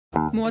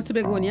More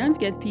Tobagonians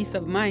get peace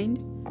of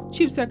mind.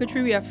 Chief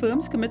Secretary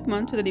reaffirms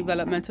commitment to the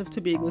development of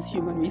Tobago's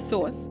human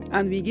resource,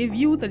 and we give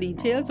you the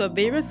details of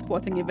various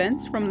sporting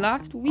events from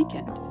last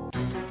weekend.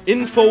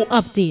 Info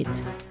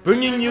Update,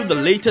 bringing you the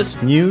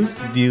latest news,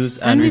 views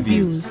and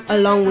reviews,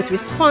 along with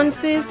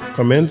responses,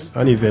 comments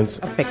and events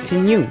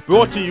affecting you.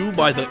 Brought to you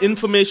by the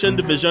Information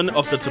Division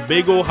of the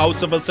Tobago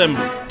House of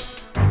Assembly.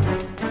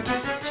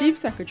 Chief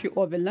Secretary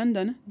Orville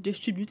London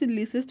distributed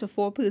leases to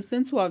 4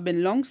 persons who have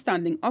been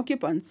long-standing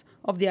occupants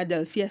of the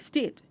Adelphi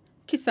estate.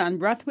 Kisan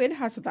Brathwaite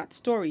has that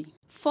story.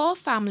 4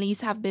 families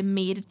have been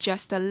made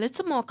just a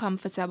little more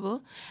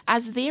comfortable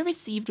as they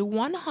received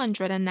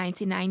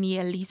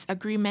 199-year lease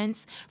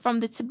agreements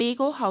from the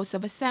Tobago House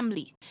of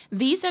Assembly.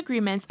 These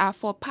agreements are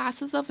for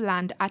parcels of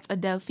land at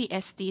Adelphi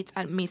Estate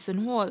at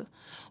Mason Hall,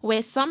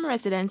 where some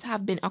residents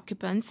have been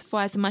occupants for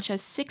as much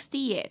as 60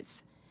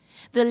 years.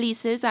 The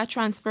leases are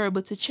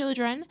transferable to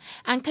children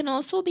and can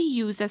also be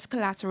used as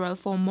collateral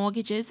for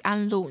mortgages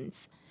and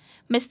loans.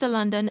 Mr.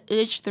 London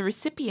urged the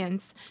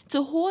recipients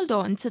to hold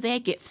on to their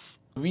gifts.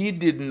 We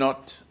did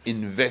not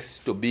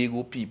invest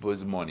Tobago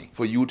people's money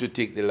for you to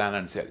take the land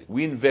and sell it.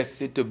 We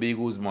invested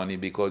Tobago's money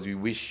because we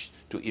wish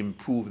to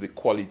improve the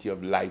quality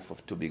of life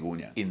of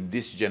Tobagonians in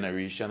this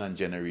generation and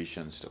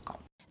generations to come.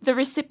 The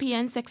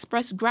recipients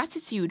expressed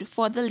gratitude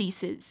for the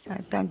leases. I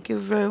thank you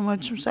very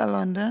much, Mr.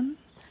 London,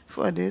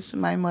 for this.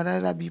 My mother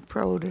will be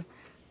proud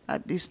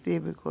at this day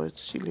because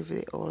she lived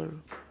it all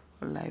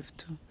her life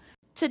too.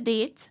 To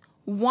date,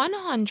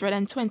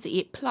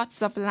 128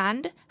 plots of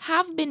land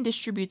have been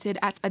distributed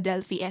at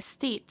Adelphi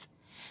Estate.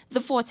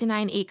 The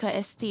 49-acre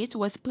estate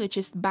was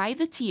purchased by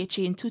the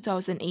THA in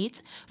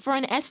 2008 for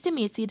an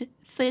estimated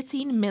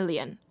 $13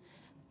 million.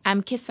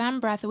 I'm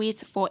Kisan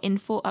Brathwaite for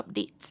Info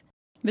Update.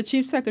 The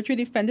Chief Secretary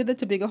defended the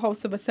Tobago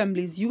House of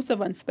Assembly's use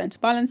of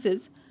unspent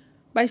balances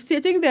by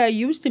stating they are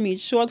used to meet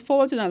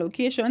shortfalls in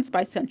allocations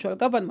by central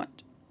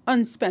government.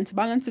 Unspent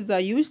balances are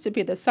used to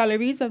pay the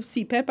salaries of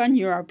CPEP and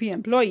URP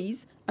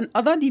employees and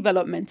other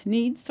development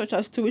needs such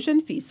as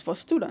tuition fees for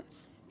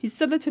students. He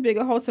said the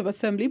Tobago House of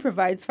Assembly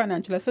provides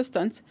financial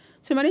assistance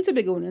to many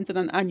Tobagonians on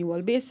an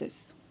annual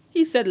basis.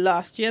 He said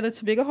last year the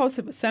Tobago House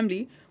of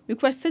Assembly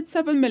requested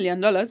 $7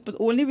 million but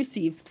only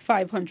received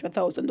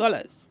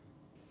 $500,000.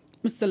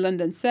 Mr.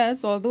 London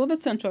says although the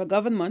central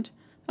government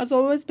has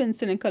always been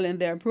cynical in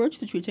their approach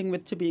to treating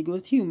with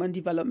Tobago's human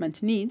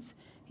development needs,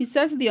 he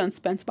says the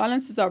unspent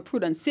balances are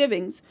prudent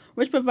savings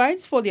which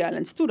provides for the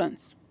island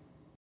students.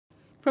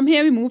 From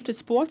here we move to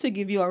sport to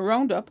give you a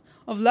roundup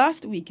of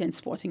last weekend's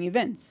sporting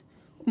events.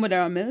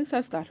 Umadara Mills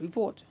has that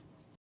report.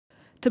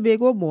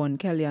 Tobago-born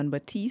Kellyanne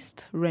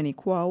Batiste, Rennie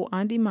Kwao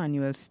and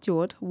Emmanuel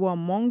Stewart were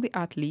among the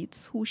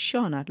athletes who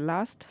shone at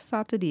last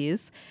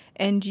Saturday's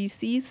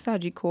NGC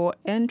Sagicor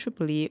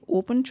NAAA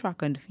Open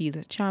Track and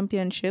Field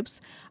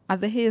Championships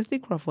at the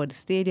Hazley Crawford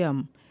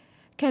Stadium.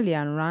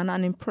 Kellyanne ran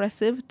an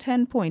impressive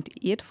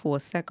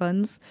 10.84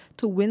 seconds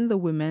to win the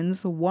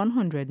women's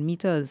 100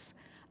 meters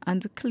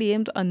and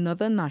claimed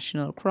another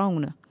national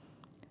crown.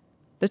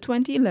 The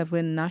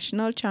 2011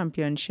 National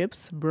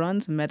Championships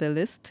bronze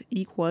medalist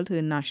equaled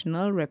her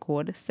national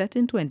record set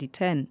in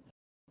 2010.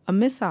 A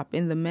mishap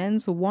in the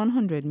men's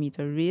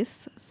 100-meter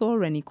race saw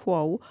Rennie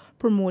Kwao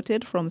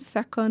promoted from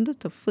second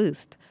to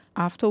first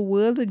after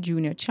world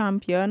junior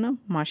champion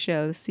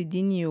Marcel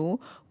Sidinho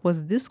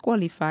was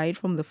disqualified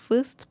from the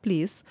first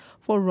place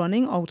for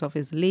running out of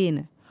his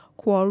lane.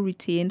 Kwao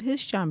retained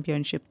his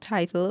championship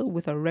title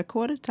with a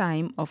record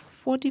time of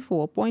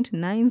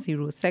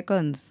 44.90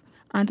 seconds,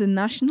 and the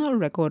national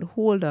record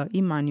holder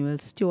Emmanuel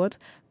Stewart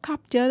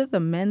captured the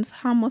men's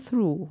hammer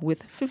throw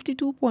with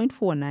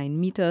 52.49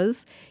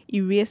 meters,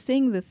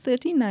 erasing the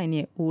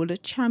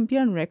 39-year-old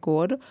champion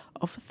record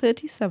of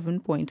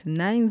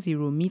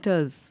 37.90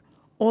 meters.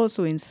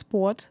 Also in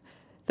sport,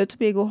 the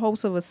Tobago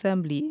House of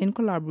Assembly, in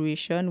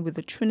collaboration with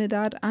the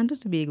Trinidad and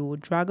Tobago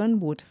Dragon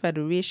Boat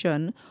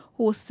Federation,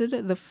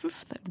 hosted the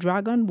 5th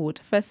Dragon Boat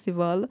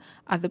Festival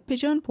at the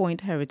Pigeon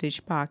Point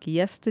Heritage Park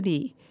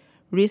yesterday.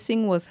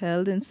 Racing was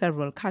held in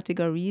several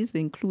categories,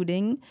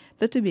 including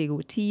the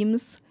Tobago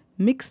teams,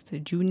 mixed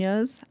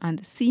juniors,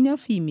 and senior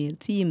female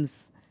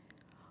teams.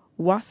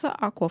 Wassa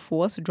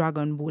Aquaforce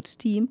Dragon Boat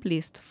team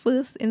placed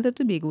first in the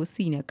Tobago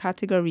senior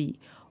category,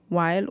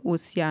 while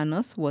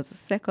Oceanus was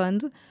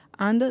second,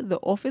 and the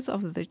Office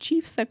of the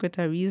Chief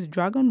Secretary's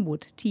Dragon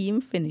Boat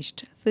team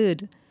finished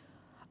third.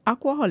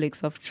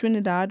 Aquaholics of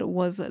Trinidad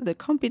was the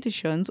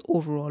competition's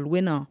overall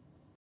winner.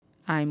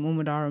 I'm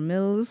Umadara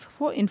Mills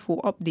for Info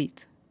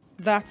Update.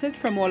 That's it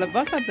from all of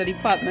us at the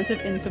Department of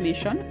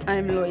Information.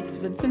 I'm Lois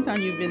Vincent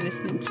and you've been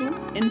listening to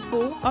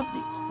Info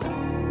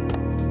Update.